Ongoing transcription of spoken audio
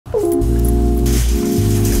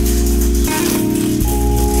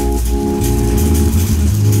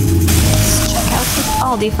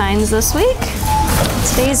Aldi finds this week.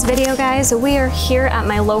 Today's video, guys, we are here at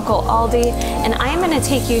my local Aldi, and I'm going to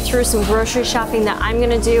take you through some grocery shopping that I'm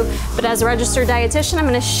going to do. But as a registered dietitian, I'm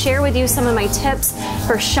going to share with you some of my tips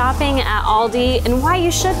for shopping at Aldi and why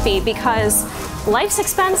you should be, because life's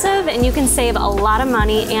expensive and you can save a lot of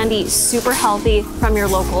money and eat super healthy from your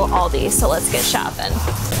local Aldi. So let's get shopping.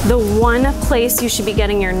 The one place you should be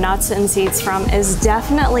getting your nuts and seeds from is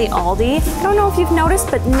definitely Aldi. I don't know if you've noticed,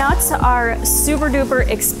 but nuts are super duper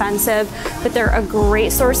expensive, but they're a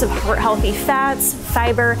great source of heart-healthy fats,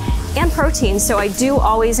 fiber, and protein. So I do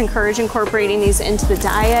always encourage incorporating these into the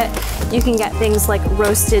diet. You can get things like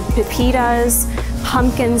roasted pepitas,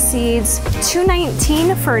 pumpkin seeds,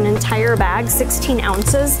 $2.19 for an entire bag, 16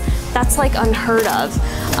 ounces. That's like unheard of.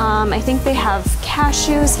 I think they have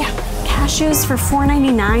cashews, cashews for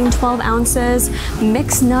 $4.99, 12 ounces,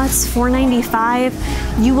 mixed nuts,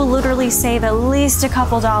 $4.95. You will literally save at least a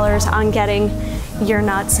couple dollars on getting your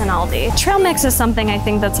nuts in Aldi. Trail mix is something I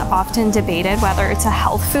think that's often debated, whether it's a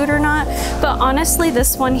health food or not, but honestly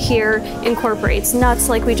this one here incorporates nuts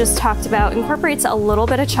like we just talked about, incorporates a little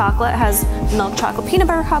bit of chocolate, has milk chocolate peanut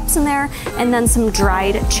butter cups in there, and then some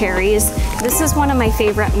dried cherries. This is one of my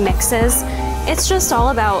favorite mixes. It's just all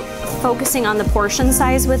about focusing on the portion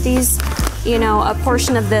size with these. You know, a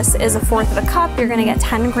portion of this is 1/4 of a cup. You're gonna get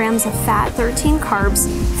 10 grams of fat, 13 carbs,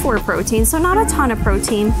 4 protein. So not a ton of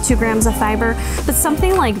protein, 2 grams of fiber, but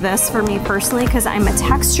something like this for me personally, because I'm a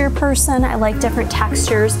texture person, I like different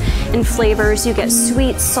textures and flavors. You get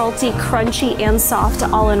sweet, salty, crunchy, and soft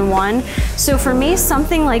all in one. So for me,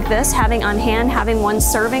 something like this, having on hand, having one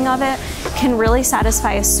serving of it, can really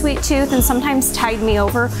satisfy a sweet tooth and sometimes tide me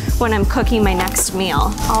over when I'm cooking my next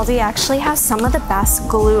meal. Aldi actually has some of the best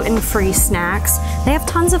gluten-free snacks. They have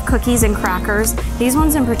tons of cookies and crackers. These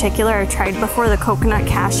ones in particular I tried before, the coconut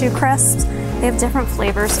cashew crisps. They have different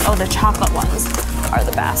flavors. Oh, the chocolate ones are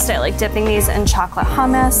the best. I like dipping these in chocolate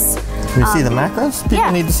hummus. Can you see the macros? People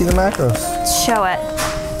need to see the macros. Show it.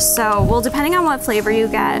 So, well, depending on what flavor you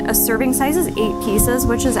get, a serving size is 8 pieces,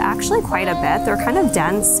 which is actually quite a bit. They're kind of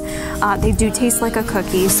dense. They do taste like a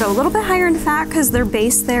cookie, so a little bit higher in fat because their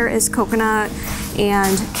base there is coconut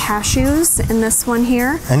and cashews in this one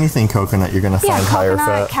here. Anything coconut, you're gonna find higher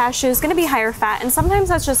fat. Coconut, cashews, gonna be higher fat, and sometimes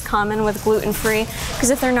that's just common with gluten-free, because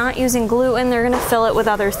if they're not using gluten, they're gonna fill it with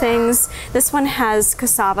other things. This one has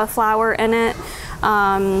cassava flour in it.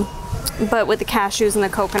 But with the cashews and the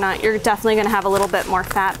coconut, you're definitely gonna have a little bit more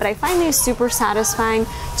fat, but I find these super satisfying,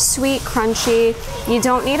 sweet, crunchy. You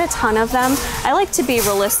don't need a ton of them. I like to be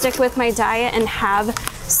realistic with my diet and have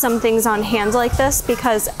some things on hand like this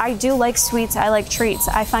because I do like sweets, I like treats.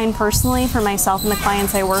 I find personally for myself and the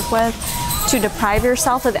clients I work with, to deprive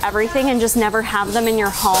yourself of everything and just never have them in your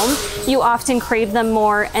home, you often crave them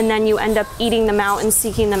more and then you end up eating them out and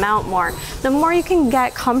seeking them out more. The more you can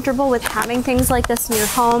get comfortable with having things like this in your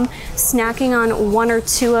home, snacking on 1 or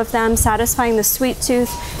 2 of them, satisfying the sweet tooth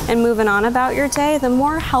and moving on about your day, the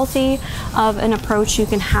more healthy of an approach you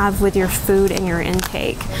can have with your food and your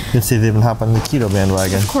intake. You can see they even hop on the keto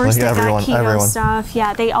bandwagon. Of course, like they got keto stuff.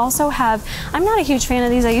 Yeah, they also have, I'm not a huge fan of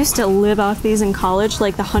these. I used to live off these in college,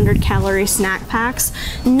 like the 100-calorie snack packs.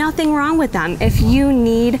 Nothing wrong with them. If you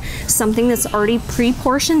need something that's already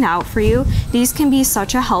pre-portioned out for you, these can be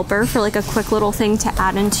such a helper for like a quick little thing to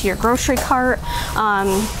add into your grocery cart.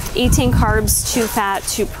 18 carbs, 2 fat,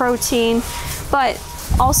 2 protein. But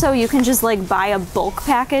also you can just like buy a bulk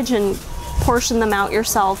package and portion them out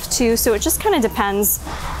yourself too. So it just kind of depends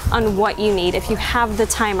on what you need, if you have the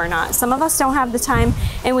time or not. Some of us don't have the time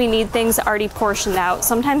and we need things already portioned out.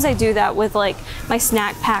 Sometimes I do that with like my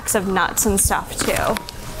snack packs of nuts and stuff too.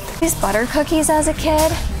 These butter cookies as a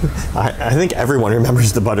kid. I think everyone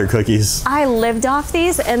remembers the butter cookies. I lived off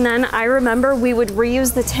these, and then I remember we would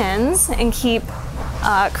reuse the tins and keep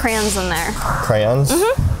crayons in there. Crayons?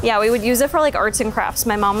 Mm-hmm. Yeah, we would use it for like arts and crafts.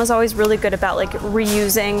 My mom was always really good about like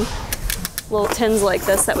reusing little tins like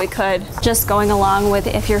this that we could. Just going along with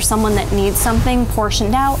if you're someone that needs something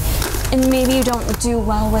portioned out and maybe you don't do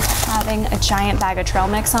well with having a giant bag of trail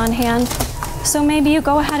mix on hand, so maybe you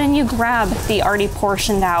go ahead and you grab the already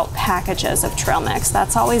portioned out packages of trail mix.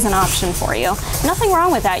 That's always an option for you. Nothing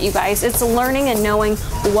wrong with that, you guys. It's learning and knowing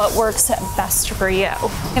what works best for you.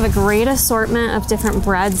 They have a great assortment of different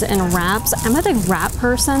breads and wraps. I'm a big wrap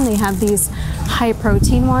person. They have these high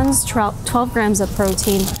protein ones, 12 grams of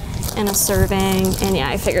protein in a serving, and yeah,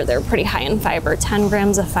 I figured they're pretty high in fiber, 10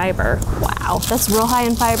 grams of fiber. Wow, that's real high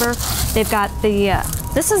in fiber. They've got the,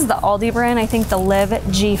 this is the Aldi brand, I think the Live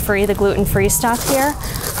G-Free, the gluten-free stuff here.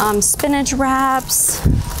 Spinach wraps,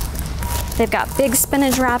 They've got big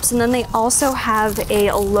spinach wraps, and then they also have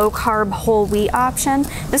a low-carb whole wheat option.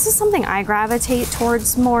 This is something I gravitate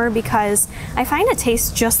towards more because I find it tastes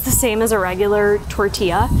just the same as a regular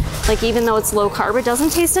tortilla. Like, even though it's low carb, it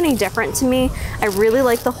doesn't taste any different to me. I really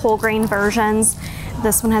like the whole grain versions.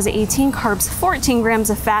 This one has 18 carbs, 14 grams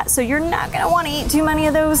of fat, so you're not gonna wanna eat too many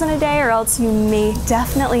of those in a day, or else you may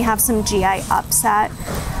definitely have some GI upset.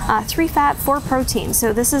 3 fat, 4 protein.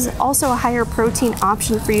 So this is also a higher protein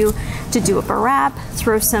option for you to do up a wrap,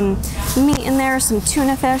 throw some meat in there, some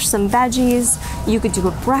tuna fish, some veggies. You could do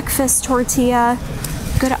a breakfast tortilla.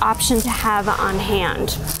 Good option to have on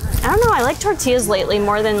hand. I don't know, I like tortillas lately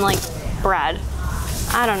more than like bread.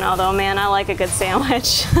 I don't know though, man, I like a good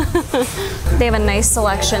sandwich. They have a nice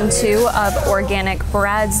selection too of organic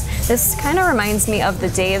breads. This kind of reminds me of the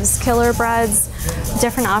Dave's Killer Breads.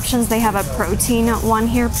 Different options. They have a protein one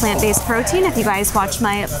here, plant-based protein. If you guys watch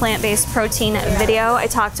my plant-based protein video, I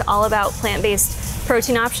talked all about plant-based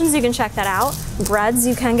protein options. You can check that out. Breads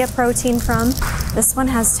you can get protein from. This one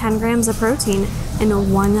has 10 grams of protein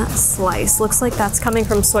in one slice. Looks like that's coming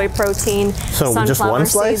from soy protein, So just one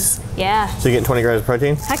slice? Seeds. Yeah. So you get 20 grams of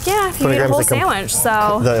protein? Heck yeah, if you eat a whole sandwich,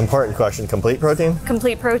 so. The important question, complete protein?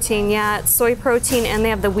 Complete protein, yeah. It's soy protein, and they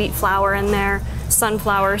have the wheat flour in there,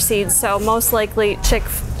 sunflower seeds, so most likely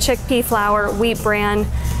chickpea flour, wheat bran.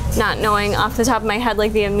 Not knowing off the top of my head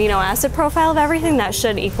like the amino acid profile of everything, that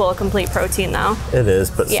should equal a complete protein though. It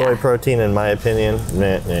is, but Yeah. soy protein, in my opinion,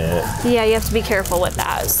 nah. Yeah, you have to be careful with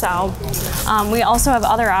that. So we also have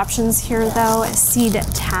other options here though.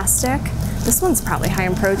 Seed-tastic. This one's probably high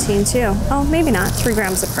in protein too. Oh, maybe not. 3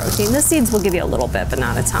 grams of protein. The seeds will give you a little bit, but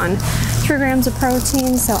not a ton. 3 grams of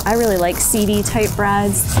protein, so I really like seedy type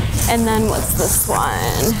breads. And then what's this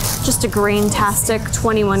one? Just a grain-tastic,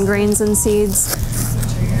 21 grains and seeds.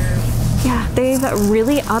 Yeah, they've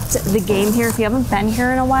really upped the game here if you haven't been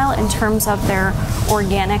here in a while in terms of their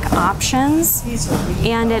organic options,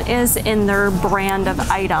 and it is in their brand of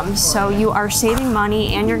items. So you are saving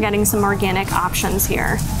money and you're getting some organic options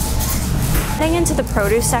here. Getting into the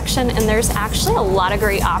produce section, and there's actually a lot of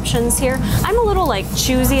great options here. I'm a little like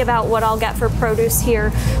choosy about what I'll get for produce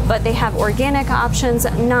here, but they have organic options,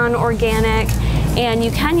 non-organic, and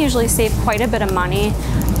you can usually save quite a bit of money.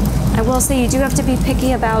 I will say you do have to be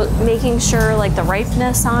picky about making sure like the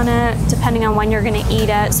ripeness on it, depending on when you're gonna eat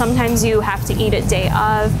it. Sometimes you have to eat it day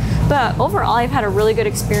of, but overall I've had a really good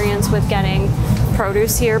experience with getting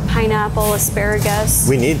produce here. Pineapple, asparagus.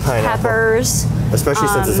 We need pineapple. Peppers. Especially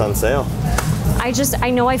since it's on sale. I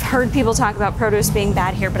know I've heard people talk about produce being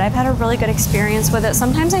bad here, but I've had a really good experience with it.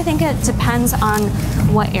 Sometimes I think it depends on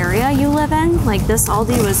what area you live in. Like this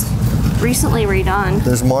Aldi was recently redone.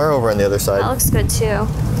 There's more over on the other side. That looks good too.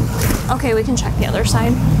 Okay, we can check the other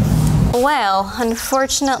side. Well,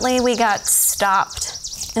 unfortunately, we got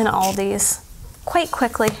stopped in Aldi's quite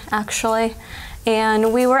quickly, actually.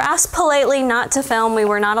 And we were asked politely not to film. We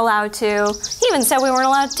were not allowed to. He even said we weren't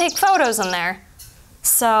allowed to take photos in there.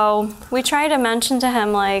 So we tried to mention to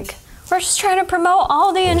him, like, we're just trying to promote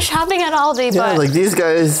Aldi and shopping at Aldi. Yeah, but like these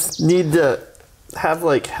guys need to have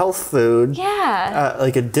like health food. Yeah.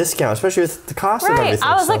 Like a discount, especially with the cost of everything.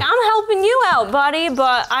 I was like, I'm helping you out, buddy,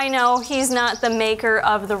 but I know he's not the maker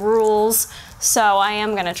of the rules, so I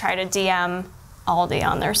am gonna try to DM Aldi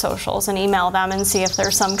on their socials and email them and see if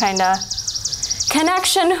there's some kind of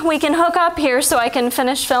connection we can hook up here so I can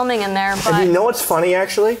finish filming in there. But and you know what's funny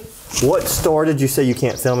actually? What store did you say you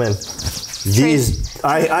can't film in? These,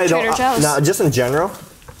 I don't, Trader Joe's. no, just in general,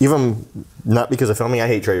 even not because of filming, I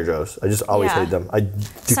hate Trader Joe's. I just always hate them.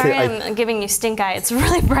 Sorry, I'm giving you stink eye. It's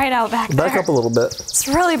really bright out back there. Back up a little bit. It's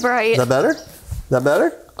really bright. Is that better? Is that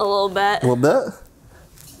better? A little bit. A little bit?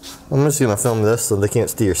 I'm just gonna film this so they can't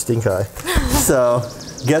see your stink eye. So,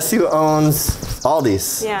 guess who owns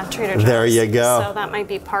Aldi's? Yeah, Trader Joe's. There you go. So that might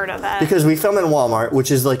be part of it. Because we film in Walmart,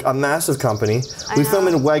 which is like a massive company. We film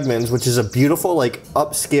in Wegmans, which is a beautiful, like,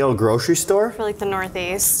 upscale grocery store. For like the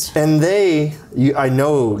Northeast. And I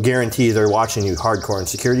know, guarantee they're watching you hardcore on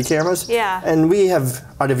security cameras. Yeah. And we have,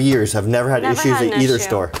 out of years, have never had issues at either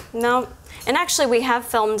store. Nope. And actually, we have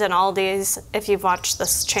filmed in Aldi's, if you've watched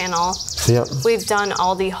this channel. Yep. We've done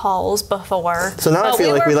Aldi hauls before. So now I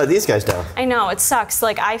feel like we let these guys down. I know, it sucks.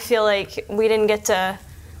 Like, I feel like we didn't get to,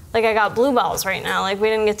 like, I got blue balls right now. Like, we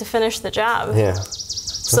didn't get to finish the job. Yeah.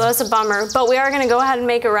 So that's a bummer. But we are going to go ahead and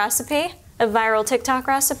make a recipe, a viral TikTok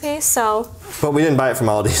recipe, so. But we didn't buy it from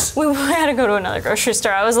Aldi's. We had to go to another grocery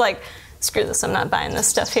store. I was like, screw this, I'm not buying this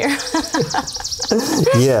stuff here.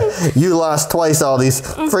 Yeah, you lost twice Aldi's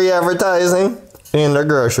free advertising and their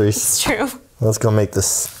groceries. It's true. Let's go make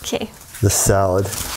this Okay. salad.